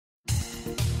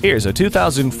Here's a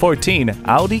 2014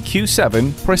 Audi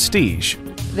Q7 Prestige.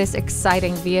 This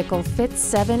exciting vehicle fits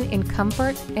 7 in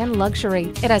comfort and luxury.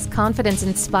 It has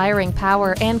confidence-inspiring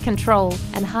power and control,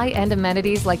 and high-end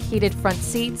amenities like heated front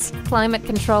seats, climate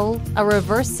control, a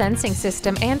reverse sensing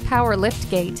system, and power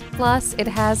liftgate. Plus, it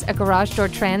has a garage door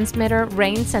transmitter,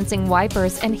 rain-sensing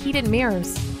wipers, and heated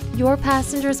mirrors. Your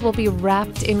passengers will be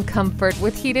wrapped in comfort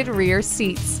with heated rear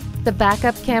seats. The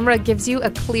backup camera gives you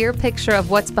a clear picture of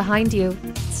what's behind you.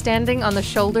 Standing on the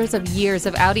shoulders of years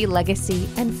of Audi legacy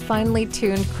and finely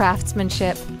tuned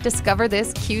craftsmanship, discover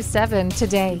this Q7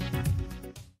 today.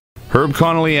 Herb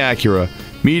Connolly Acura,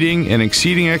 meeting and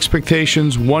exceeding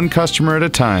expectations one customer at a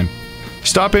time.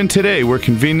 Stop in today. We're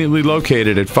conveniently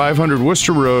located at 500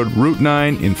 Worcester Road, Route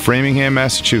 9 in Framingham,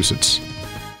 Massachusetts.